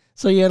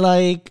 So you're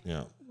like,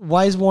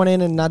 why is one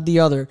in and not the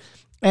other?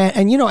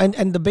 And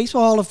the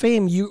Baseball Hall of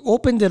Fame, you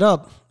opened it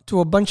up to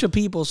a bunch of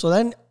people. So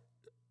then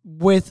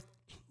with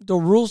the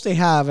rules they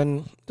have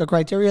and the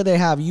criteria they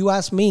have, you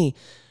ask me,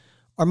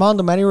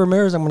 Armando, Manny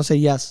Ramirez, I'm going to say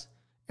yes.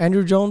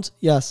 Andrew Jones,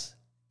 yes.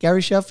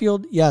 Gary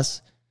Sheffield,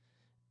 yes.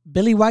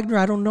 Billy Wagner,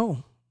 I don't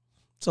know.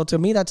 So to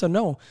me, that's a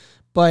no.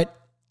 But,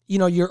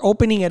 you're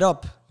opening it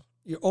up.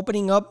 You're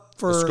opening up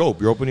for... The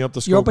scope. You're opening up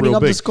the scope. You're opening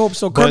up the scope.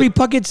 So Kirby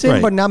Puckett's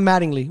in, but not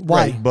Mattingly.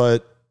 Why?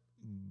 Right,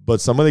 but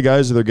some of the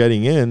guys that they're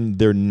getting in,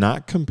 they're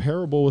not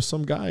comparable with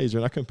some guys.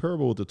 They're not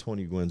comparable with the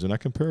Tony Gwynns. They're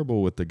not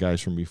comparable with the guys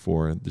from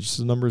before. They're just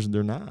the numbers,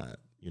 they're not.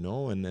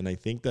 And I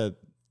think that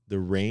the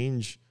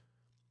range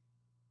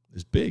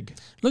is big.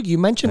 Look, you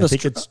mentioned... I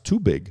think it's too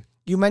big.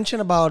 You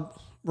mentioned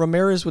about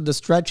Ramirez with the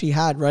stretch he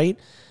had, right?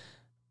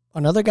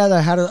 Another guy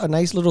that had a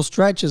nice little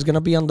stretch is going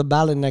to be on the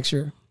ballot next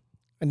year.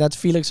 And that's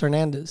Felix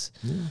Hernandez,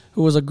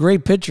 who was a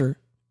great pitcher.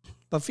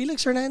 But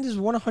Felix Hernandez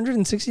won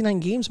 169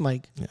 games,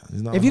 Mike. Yeah,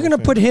 if you're going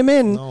to put him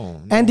in,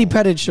 Andy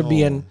Pettitte should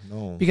be in.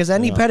 Because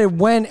Andy Pettitte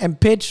went and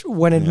pitched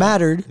when it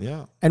mattered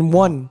and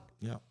won.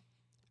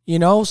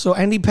 Yeah. So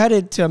Andy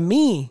Pettitte, to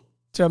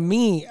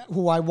me,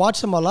 who I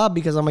watch him a lot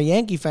because I'm a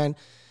Yankee fan,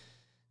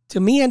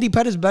 to me, Andy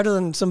Pettitte is better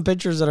than some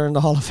pitchers that are in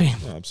the Hall of Fame.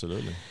 Yeah,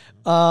 absolutely.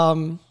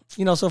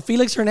 So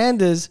Felix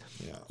Hernandez,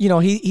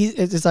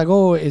 it's like,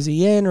 oh, is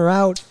he in or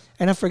out?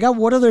 And I forgot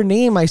what other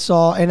name I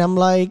saw, and I'm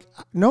like,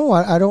 no,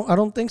 I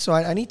don't think so.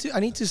 I need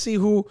to see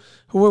who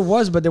it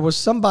was, but there was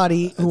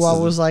somebody who I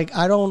was like,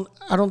 I don't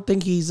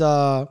think he's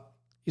a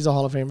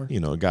Hall of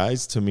Famer.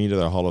 Guys to me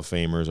that are Hall of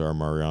Famers are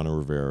Mariano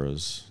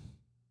Rivera's,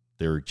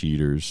 Derek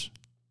Jeters,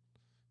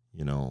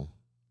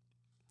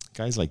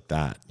 guys like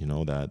that,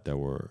 that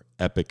were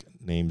epic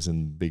names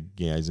and big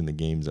guys in the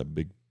games that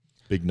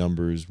big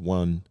numbers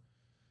won,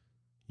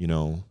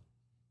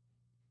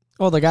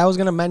 Oh, the guy I was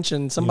going to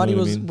mention, somebody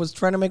was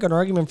trying to make an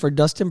argument for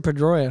Dustin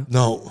Pedroia.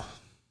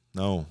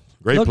 No.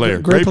 Great player.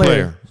 Great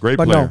player.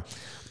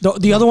 No.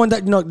 The other one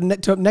that,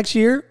 next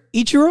year,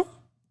 Ichiro.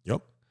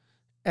 Yep.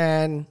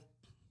 And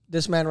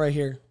this man right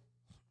here,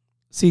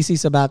 CC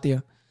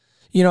Sabathia.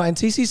 And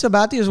CC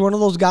Sabathia is one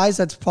of those guys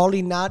that's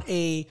probably not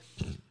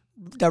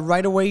that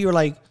right away you're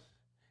like,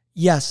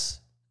 yes.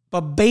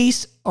 But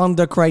based on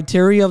the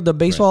criteria of the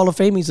Baseball Hall of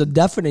Fame, he's a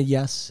definite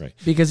yes. Right.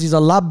 Because he's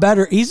a lot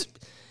better.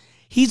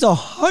 He's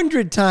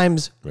 100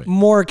 times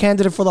more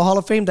candidate for the Hall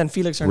of Fame than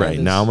Felix Hernandez.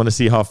 Right. Now I'm going to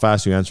see how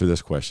fast you answer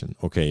this question.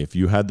 Okay, if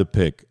you had to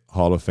pick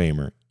Hall of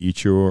Famer,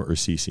 Ichiro or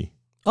CC?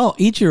 Oh,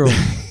 Ichiro.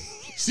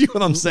 See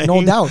what I'm saying?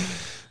 No doubt.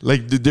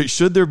 Like,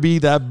 should there be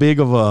that big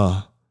of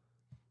a...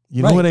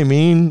 You know what I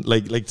mean?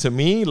 Like to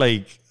me,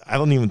 I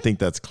don't even think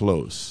that's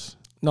close.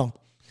 No.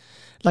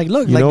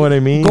 Look. You know what I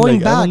mean? Going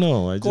back, I don't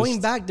know.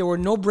 Back, there were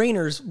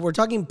no-brainers. We're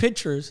talking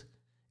pitchers.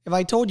 If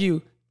I told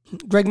you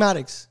Greg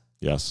Maddux...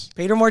 Yes.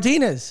 Pedro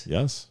Martinez.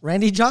 Yes.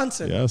 Randy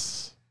Johnson.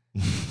 Yes.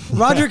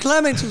 Roger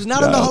Clemens, who's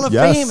not in the Hall of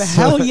Fame.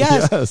 Hell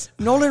yes. Yes.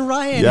 Nolan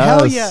Ryan. Yes.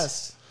 Hell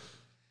yes.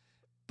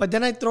 But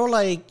then I throw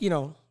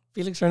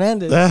Felix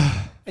Hernandez.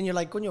 And you're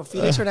like,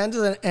 Felix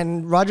Hernandez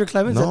and Roger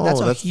Clemens,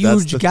 that's a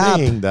huge gap.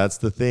 That's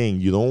the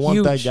thing. You don't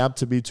want that gap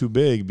to be too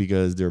big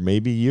because there may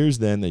be years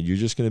then that you're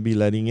just going to be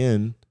letting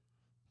in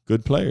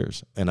good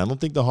players. And I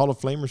don't think the Hall of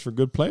Famers for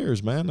good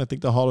players, man. I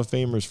think the Hall of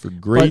Famers for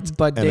great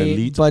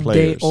elite players. But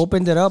they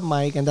opened it up,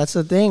 Mike, and that's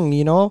the thing,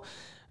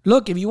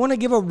 Look, if you want to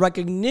give a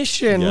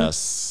recognition...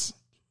 Yes.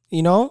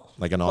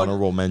 Like an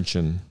honorable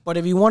mention. But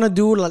if you want to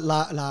do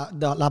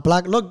la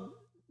plaque... Look,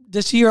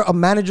 this year a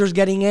manager's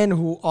getting in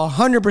who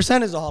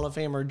 100% is a Hall of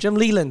Famer, Jim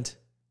Leland.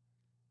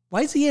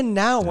 Why is he in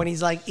now when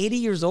he's 80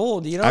 years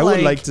old? I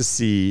would like to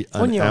see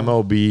an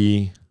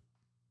MLB...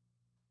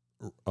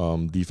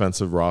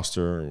 defensive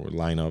roster or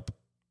lineup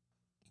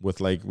with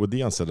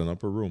Deion said, an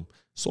upper room,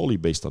 solely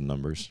based on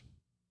numbers,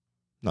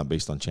 not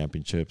based on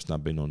championships,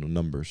 not based on the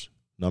numbers.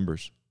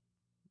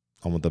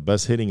 I want the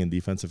best hitting and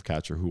defensive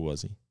catcher. Who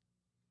was he?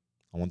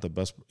 I want the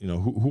best,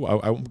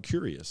 I'm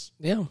curious.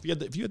 Yeah.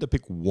 If you had to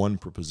pick one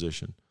per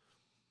position,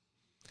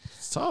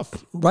 it's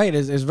tough. Right.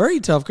 It's very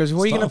tough because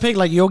who are you going to pick?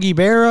 Like Yogi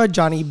Berra,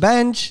 Johnny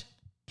Bench,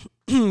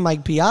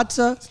 Mike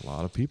Piazza. It's a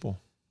lot of people.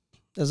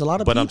 There's a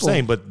lot of people. But I'm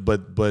saying, but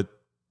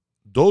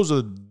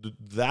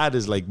that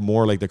is like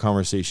more like the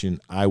conversation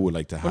I would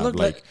like to have.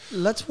 Look,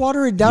 let's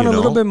water it down a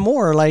little bit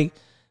more. Like,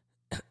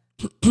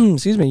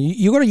 excuse me,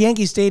 you go to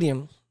Yankee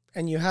Stadium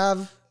and you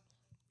have,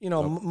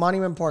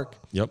 Monument Park.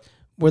 Yep.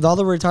 With all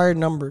the retired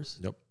numbers.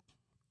 Yep.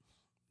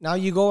 Now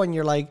you go and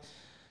you're like,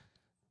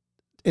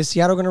 is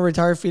Seattle going to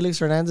retire Felix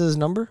Hernandez's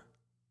number?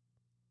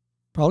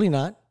 Probably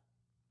not.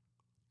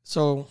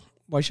 So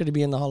why should he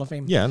be in the Hall of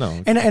Fame? Yeah,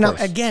 no. And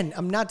again,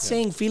 I'm not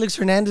saying Felix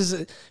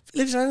Hernandez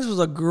was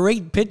a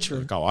great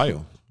pitcher.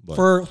 Caballo.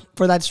 For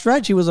that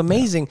stretch, he was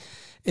amazing. Yeah.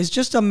 It's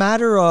just a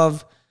matter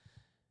of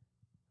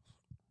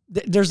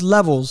there's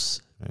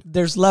levels. Right.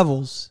 There's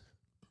levels.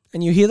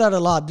 And you hear that a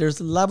lot.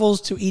 There's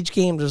levels to each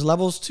game. There's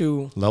levels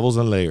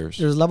and layers.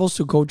 There's levels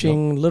to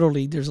coaching Little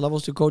League. There's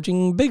levels to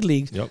coaching big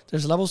leagues. Yep.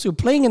 There's levels to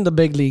playing in the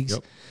big leagues.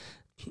 Yep.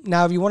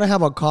 Now, if you want to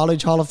have a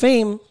college Hall of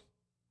Fame,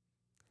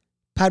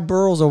 Pat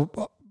Burrell's a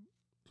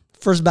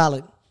first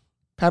ballot.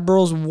 Pat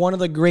Burrell's one of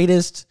the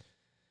greatest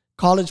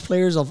college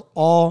players of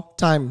all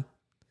time.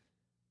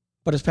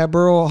 But is Pat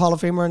Burrell a Hall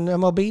of Famer in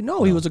MLB?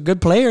 No, he was a good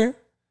player.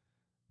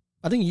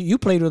 I think you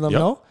played with him,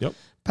 no? Yep.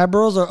 Pat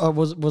Burrell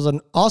was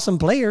an awesome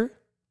player.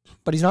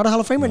 But he's not a Hall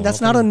of Famer. And that's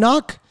not a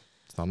knock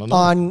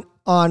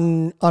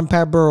on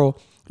Pat Burrell.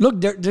 Look,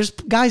 there's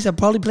guys that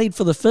probably played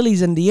for the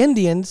Phillies and the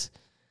Indians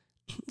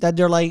that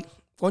they're like,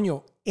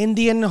 coño,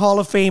 Indian Hall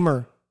of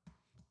Famer.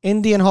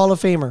 Indian Hall of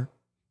Famer.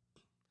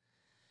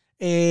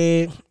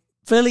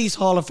 Phillies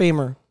Hall of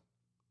Famer.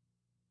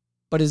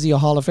 But is he a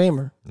Hall of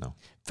Famer? No.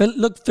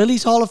 Look,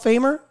 Phillies Hall of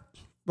Famer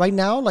right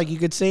now, like you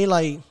could say,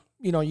 like,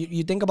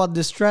 you think about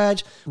this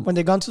stretch when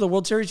they gone to the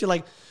World Series, you're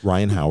like...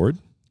 Ryan Howard,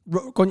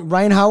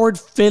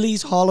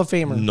 Phillies Hall of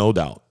Famer. No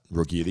doubt.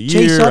 Rookie of the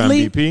Chase Year,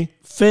 Utley, MVP.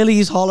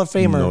 Phillies Hall of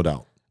Famer. No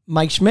doubt.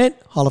 Mike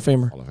Schmidt, Hall of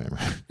Famer. Hall of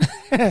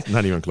Famer.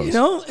 Not even close.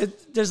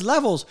 There's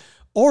levels.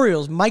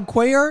 Orioles, Mike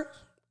Cuellar,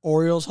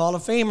 Orioles Hall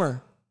of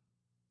Famer.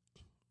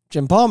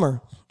 Jim Palmer,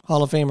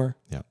 Hall of Famer.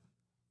 Yeah.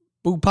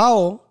 Boog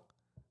Powell,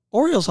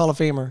 Orioles Hall of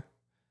Famer.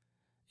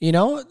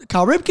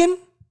 Cal Ripken,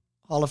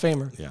 Hall of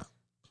Famer. Yeah.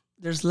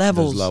 There's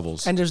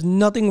levels. And there's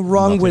nothing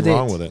wrong with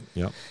it.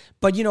 Yeah.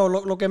 But,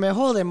 lo que me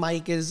jode,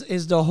 Mike,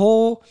 is the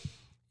whole,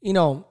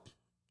 and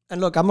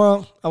look,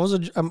 I'm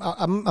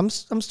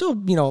still,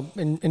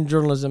 in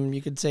journalism,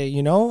 you could say,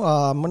 I'm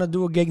going to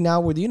do a gig now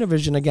with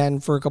Univision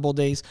again for a couple of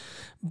days.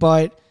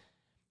 But,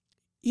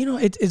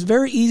 it's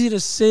very easy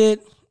to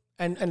sit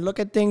and look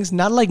at things,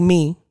 not like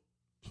me,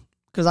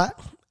 because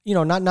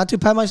not to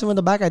pat myself in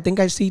the back. I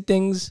think I see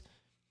things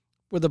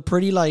with a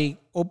pretty, like,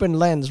 open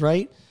lens,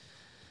 right?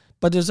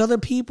 But there's other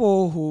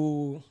people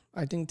who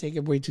I think take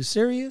it way too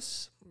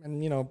serious.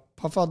 And,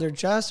 puff out their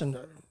chest. And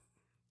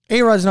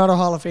A-Rod's not a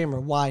Hall of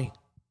Famer. Why?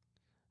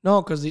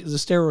 No, because the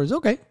steroids.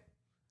 Okay.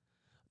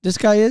 This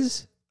guy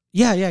is?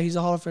 Yeah, he's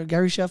a Hall of Famer.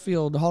 Gary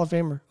Sheffield, the Hall of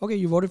Famer. Okay,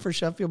 you voted for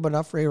Sheffield, but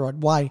not for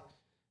A-Rod. Why?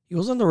 He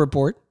was on the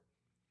report.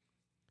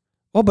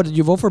 Oh, but did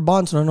you vote for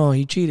Bonds? No,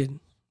 he cheated.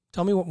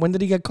 Tell me, when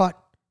did he get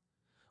caught?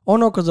 Oh,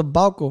 no, because of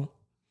Balco.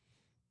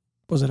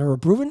 Was it ever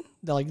proven?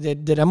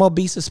 Did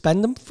MLB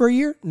suspend him for a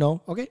year?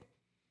 No. Okay.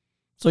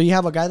 So you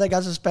have a guy that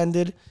got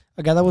suspended,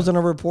 a guy that was on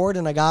a report,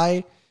 and a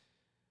guy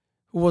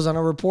who was on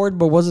a report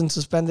but wasn't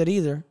suspended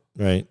either.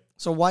 Right.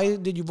 So why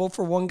did you vote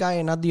for one guy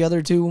and not the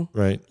other two?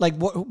 Right. Like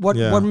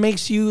what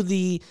makes you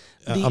the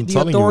I'm the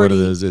telling authority?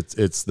 You what it is.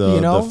 It's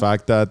the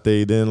fact that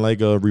they didn't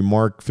like a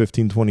remark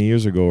 15, 20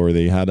 years ago, or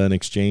they had an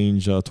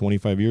exchange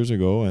 25 years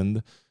ago,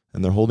 and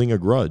they're holding a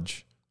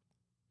grudge.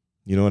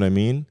 You know what I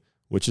mean?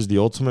 Which is the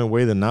ultimate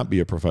way to not be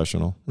a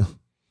professional. You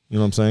know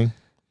what I'm saying?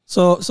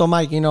 So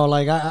Mike,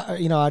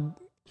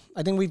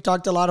 I think we've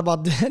talked a lot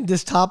about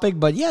this topic,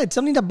 but yeah, it's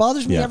something that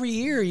bothers me every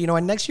year,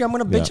 and next year I'm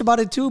going to bitch about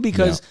it too,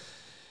 because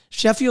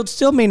Sheffield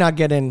still may not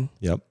get in.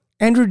 Yep.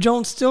 Andrew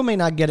Jones still may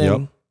not get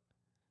in.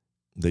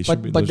 They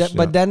should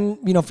but then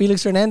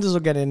Felix Hernandez will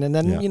get in, and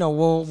then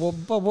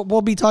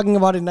we'll be talking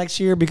about it next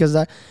year, because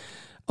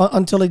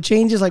until it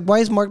changes, like, why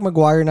is Mark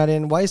McGwire not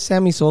in? Why is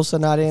Sammy Sosa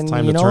not in? It's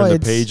time to turn the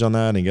page on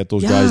that and get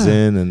those guys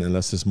in, and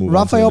let's just move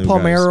Rafael on to the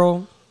new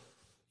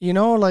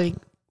Palmeiro, like,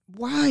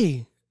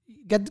 why?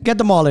 Get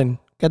them all in.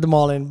 Get them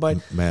all in. But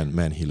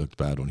man, he looked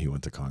bad when he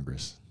went to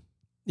Congress.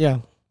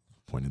 Yeah.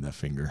 Pointing the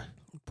finger,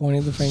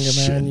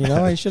 man.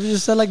 I should have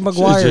just said, like,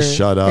 McGwire. Just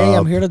shut up. Hey,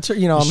 I'm here to,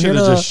 I'm here to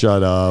just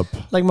shut up.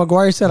 Like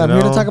McGwire said, I'm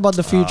here to talk about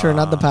the future,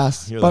 not the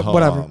past. But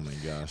whatever. Oh my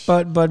gosh.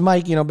 But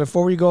Mike,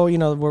 before we go,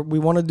 we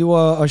want to do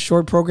a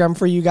short program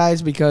for you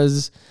guys,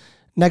 because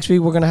next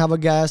week we're gonna have a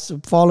guest. The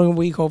following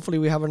week, hopefully,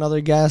 we have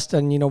another guest,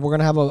 and we're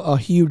gonna have a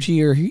huge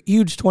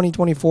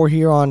 2024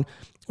 here on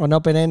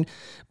Up and In.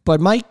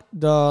 But Mike,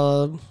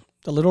 the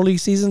The Little League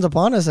season's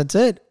upon us. That's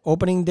it.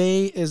 Opening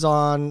day is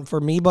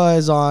for MYBA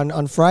is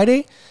on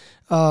Friday.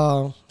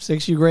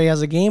 6U Gray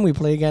has a game. We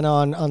play again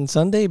on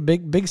Sunday.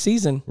 Big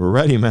season. We're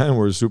ready, man.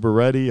 We're super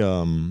ready.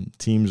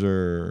 Teams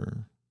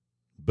are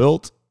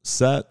built,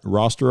 set,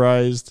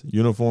 rosterized,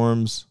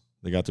 uniforms.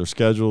 They got their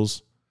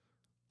schedules.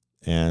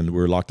 And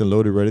we're locked and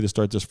loaded, ready to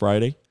start this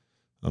Friday.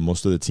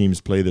 Most of the teams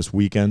play this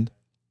weekend.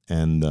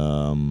 And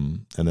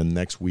then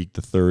next week,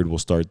 the 3rd, we'll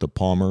start the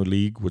Palmer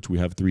League, which we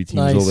have 3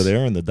 teams over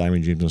there. And the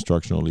Diamond Dreams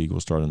Instructional League will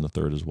start on the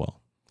 3rd as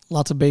well.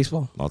 Lots of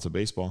baseball. Lots of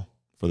baseball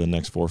for the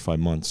next 4 or 5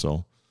 months.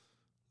 So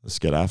let's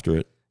get after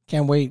it.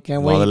 Can't wait. A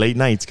lot of late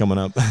nights coming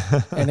up.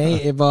 And hey,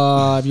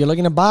 if you're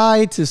looking to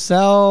buy, to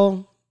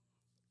sell,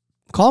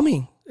 call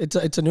me.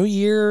 It's a new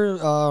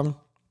year.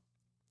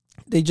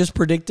 They just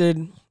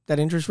predicted that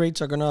interest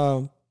rates are going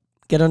to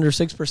get under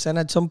 6%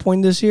 at some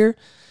point this year.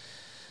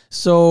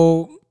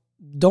 So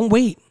don't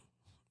wait.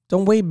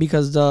 Don't wait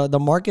because the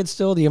market's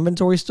the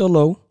inventory's still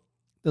low.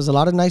 There's a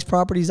lot of nice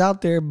properties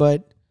out there,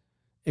 but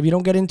if you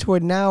don't get into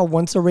it now,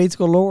 once the rates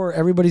go lower,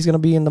 everybody's going to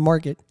be in the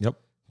market. Yep.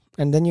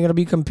 And then you're going to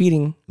be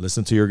competing.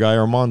 Listen to your guy,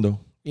 Armando.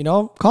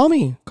 Call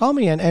me.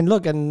 And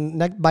look,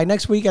 by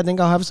next week, I think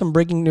I'll have some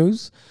breaking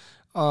news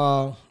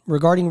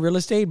regarding real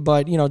estate,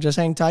 but just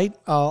hang tight.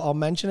 I'll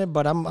mention it,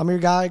 but I'm your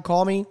guy.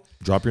 Call me.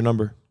 Drop your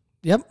number.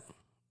 Yep.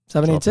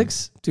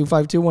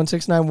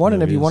 786-252-1691.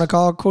 And if you want to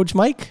call Coach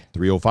Mike,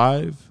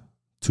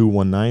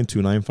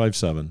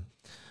 305-219-2957.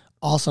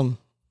 Awesome.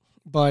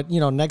 But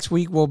next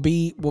week we'll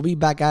be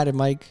back at it,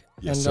 Mike.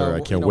 Yes, sir.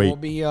 I can't wait.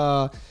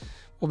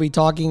 We'll be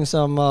talking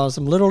some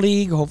Little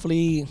League.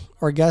 Hopefully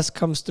our guest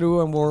comes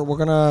through and we're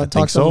gonna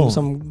talk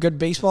some good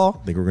baseball.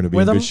 I think we're gonna be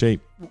in good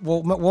shape.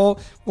 We'll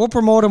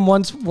promote him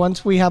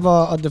once we have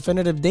a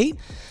definitive date.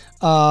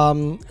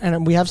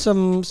 And we have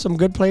some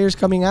good players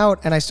coming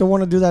out, and I still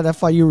want to do that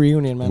FIU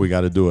reunion, man. We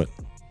got to do it.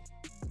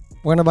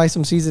 We're gonna buy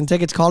some season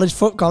tickets.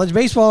 College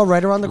baseball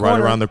right around the corner.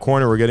 Right around the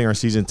corner. We're getting our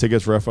season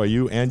tickets for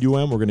FIU and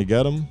UM. We're gonna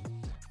get them.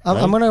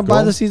 I'm gonna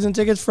buy the season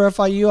tickets for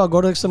FIU. I'll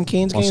go to some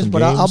Canes games,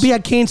 but I'll be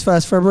at Canes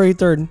Fest February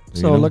 3rd.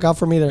 So look out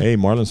for me there. Hey,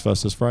 Marlins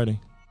Fest this Friday.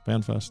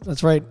 Fan Fest.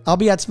 That's right. I'll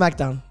be at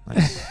SmackDown.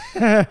 Nice.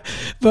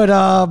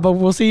 But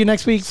we'll see you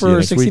next week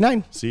for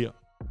 69. See ya.